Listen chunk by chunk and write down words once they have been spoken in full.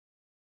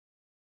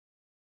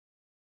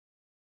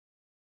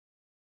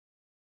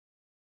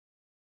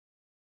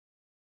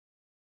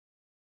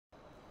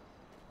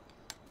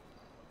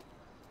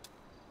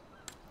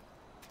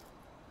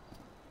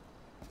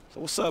So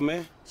what's up,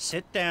 man?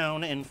 Sit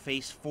down and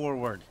face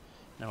forward.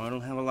 Now, I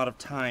don't have a lot of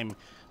time.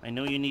 I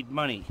know you need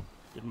money.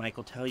 Did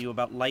Michael tell you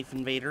about Life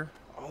Invader?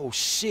 Oh,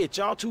 shit.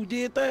 Y'all two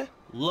did that?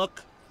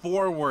 Look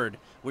forward.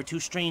 We're two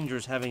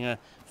strangers having a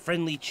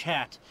friendly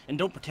chat. And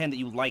don't pretend that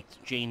you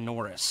liked Jane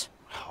Norris.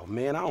 Oh,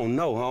 man, I don't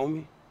know,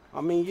 homie.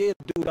 I mean, yeah,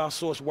 the dude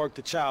outsourced work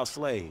to child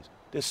slaves.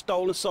 Then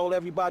stole and sold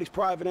everybody's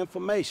private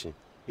information.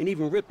 And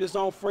even ripped his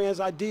own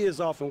friends'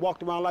 ideas off and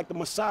walked around like the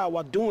Messiah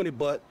while doing it,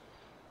 but...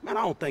 Man,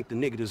 I don't think the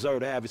nigga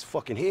deserved to have his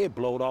fucking head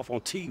blowed off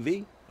on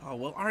TV. Oh,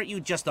 well, aren't you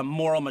just a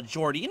moral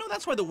majority? You know,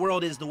 that's why the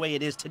world is the way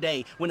it is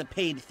today, when a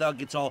paid thug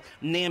gets all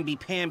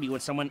namby-pamby when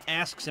someone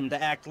asks him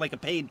to act like a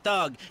paid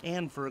thug,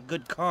 and for a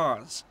good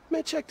cause.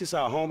 Man, check this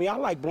out, homie. I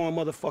like blowing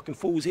motherfucking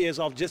fools' heads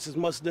off just as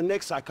much as the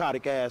next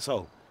psychotic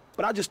asshole.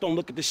 But I just don't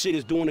look at the shit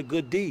as doing a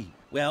good deed.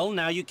 Well,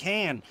 now you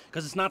can,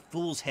 because it's not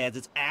fools' heads,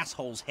 it's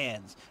assholes'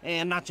 heads.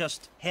 And not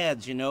just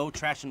heads, you know,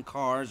 trashing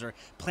cars or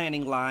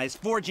planning lies,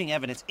 forging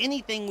evidence,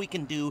 anything we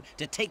can do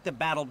to take the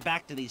battle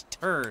back to these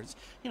turds.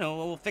 You know,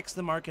 we'll fix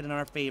the market in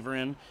our favor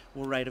and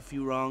we'll right a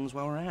few wrongs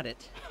while we're at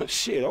it.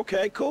 Shit,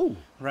 okay, cool.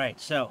 Right,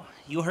 so,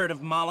 you heard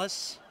of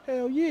Mollis?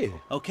 Hell yeah.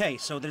 Okay,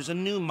 so there's a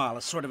new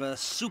mollusk, sort of a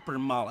super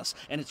mollusk,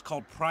 and it's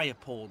called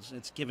Priapods.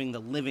 It's giving the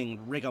living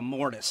rigor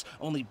mortis.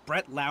 Only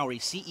Brett Lowry,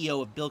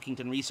 CEO of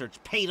Bilkington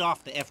Research, paid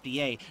off the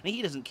FDA, and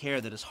he doesn't care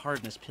that his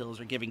hardness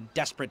pills are giving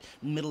desperate,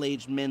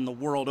 middle-aged men the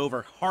world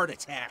over heart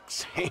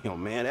attacks.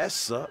 Damn, man, that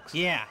sucks.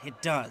 Yeah, it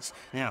does.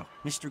 Now,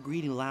 Mr.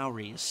 Greedy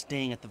Lowry is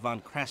staying at the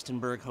Von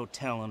Krastenberg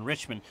Hotel in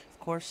Richmond.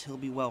 Of course, he'll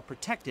be well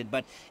protected,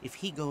 but if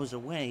he goes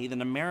away,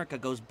 then America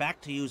goes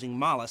back to using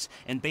mollusks,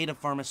 and Beta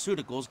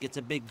Pharmaceuticals gets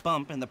a big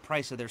bump in the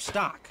price of their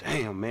stock.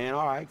 Damn, man,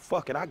 all right,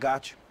 fuck it, I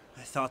got you.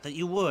 I thought that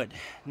you would.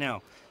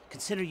 Now,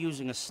 consider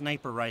using a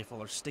sniper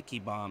rifle or sticky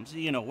bombs,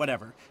 you know,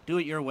 whatever. Do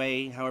it your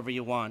way, however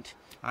you want.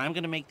 I'm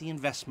gonna make the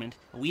investment.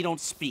 We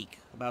don't speak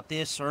about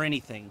this or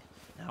anything.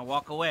 Now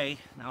walk away,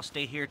 and I'll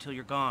stay here till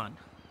you're gone.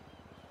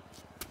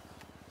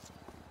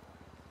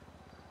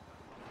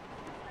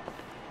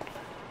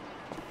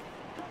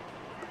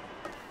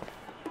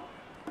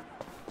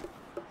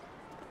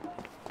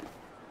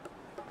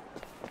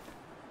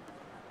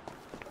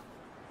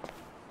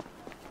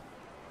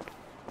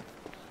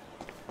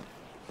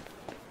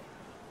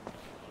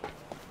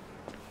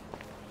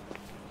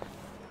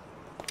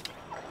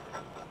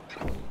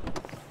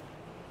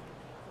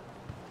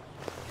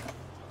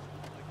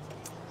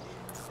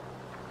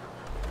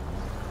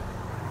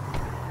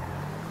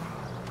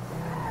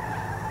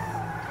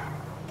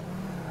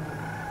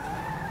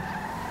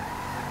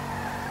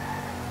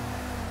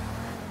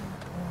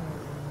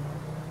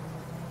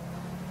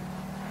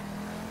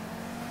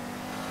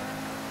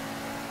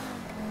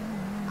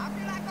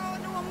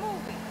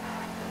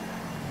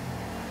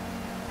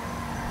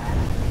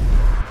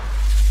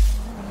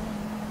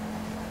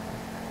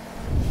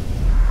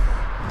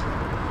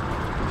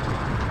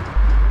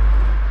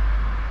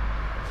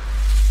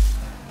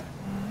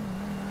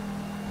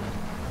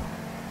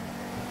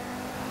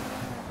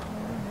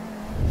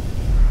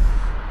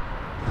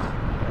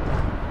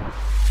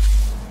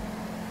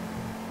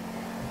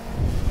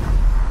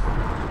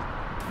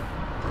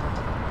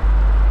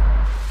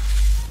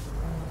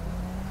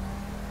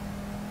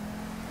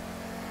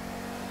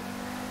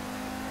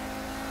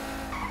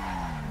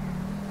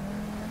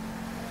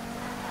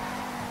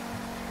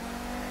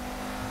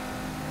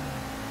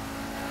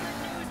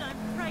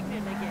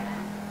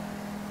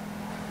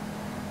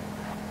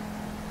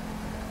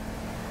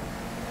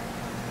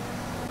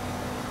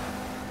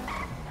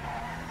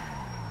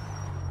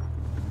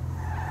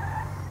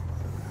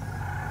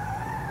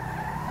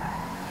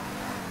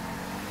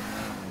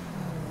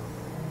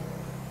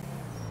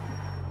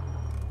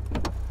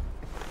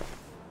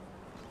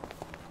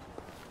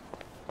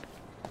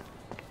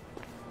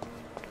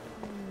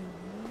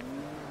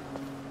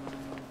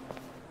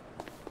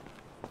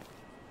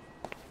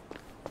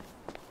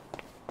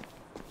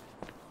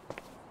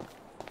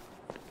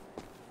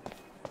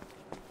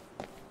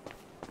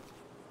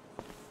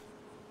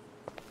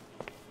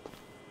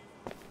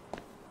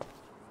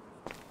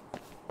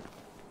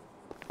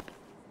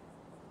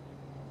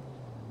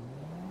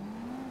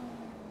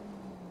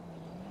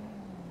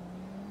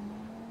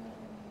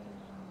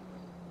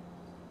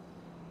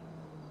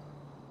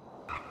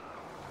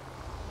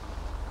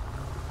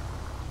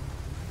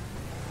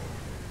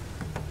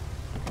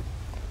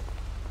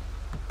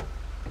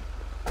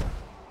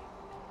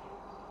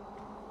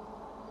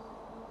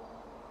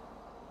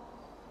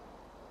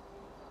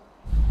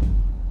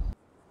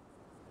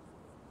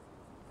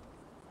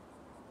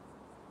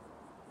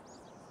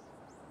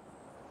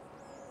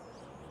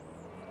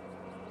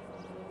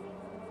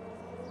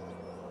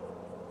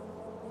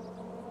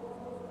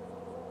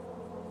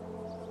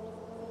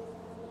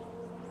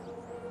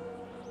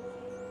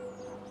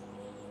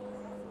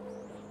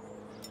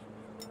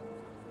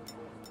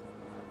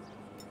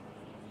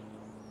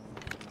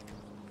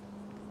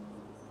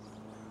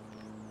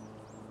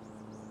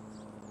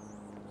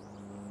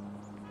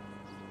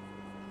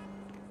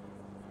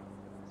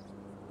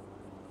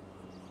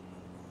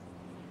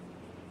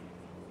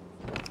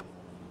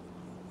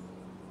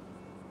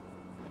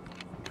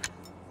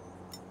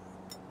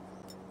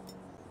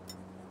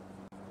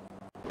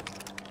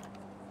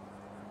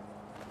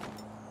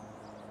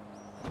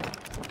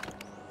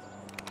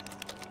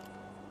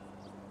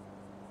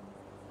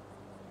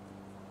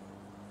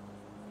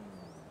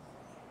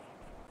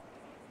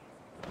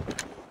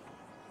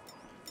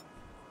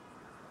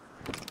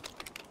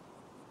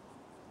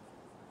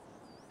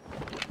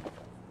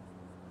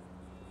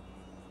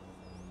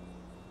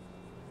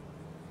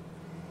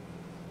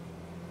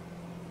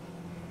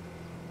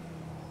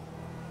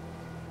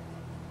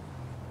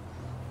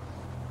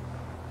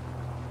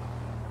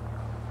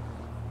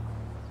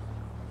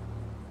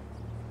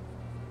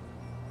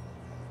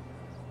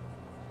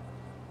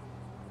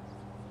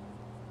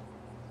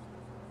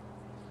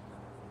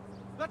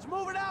 squads,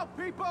 move it out,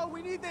 people!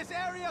 We need this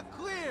area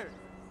cleared!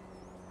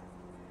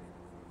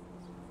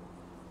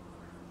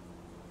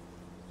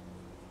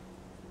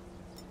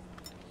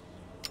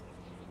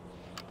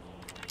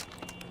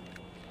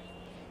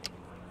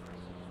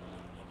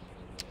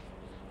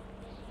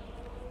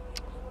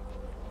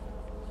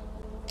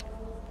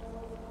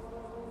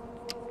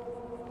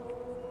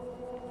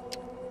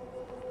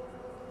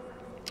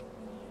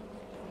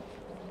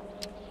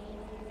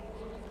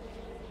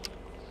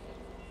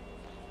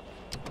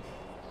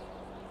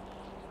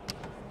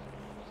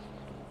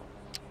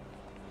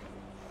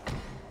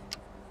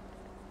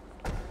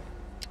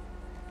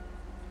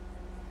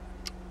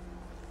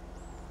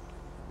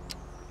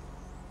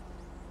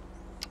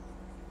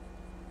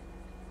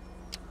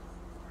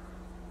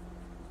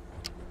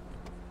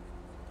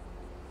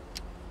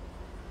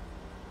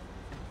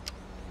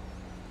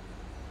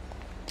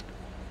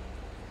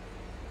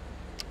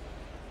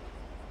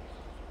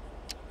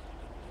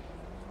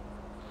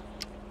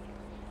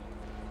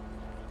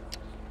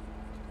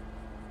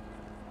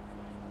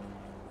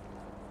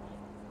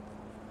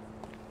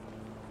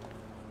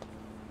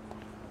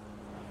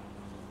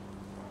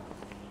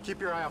 Keep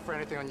your eye out for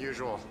anything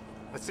unusual.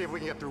 Let's see if we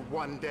can get through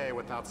one day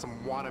without some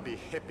wannabe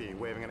hippie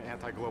waving an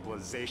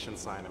anti-globalization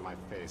sign in my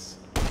face.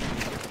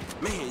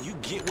 Man, you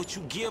get what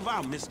you give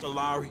out, Mr.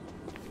 Lowry.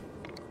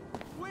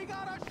 We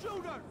got a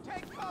shooter!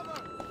 Take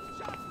cover!